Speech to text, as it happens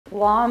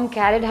Warm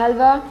carrot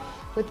halwa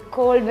with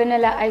cold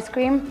vanilla ice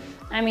cream.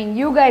 I mean,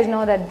 you guys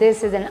know that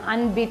this is an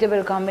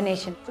unbeatable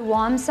combination.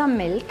 Warm some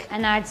milk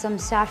and add some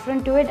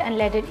saffron to it and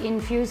let it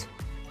infuse.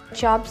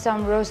 Chop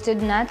some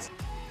roasted nuts.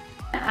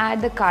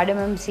 Add the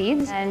cardamom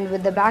seeds and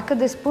with the back of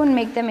the spoon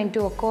make them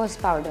into a coarse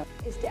powder.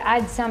 Is to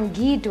add some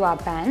ghee to our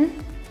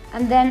pan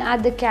and then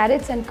add the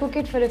carrots and cook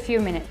it for a few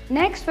minutes.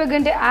 Next, we're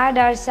going to add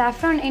our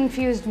saffron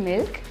infused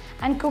milk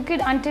and cook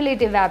it until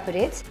it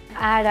evaporates.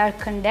 Add our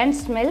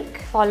condensed milk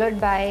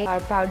followed by our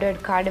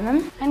powdered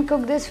cardamom and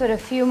cook this for a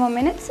few more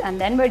minutes and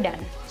then we're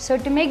done. So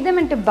to make them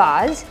into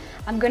bars,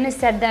 I'm going to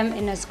set them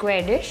in a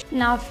square dish.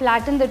 Now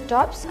flatten the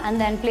tops and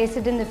then place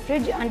it in the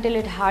fridge until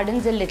it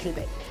hardens a little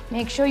bit.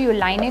 Make sure you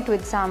line it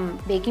with some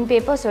baking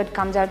paper so it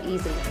comes out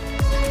easily.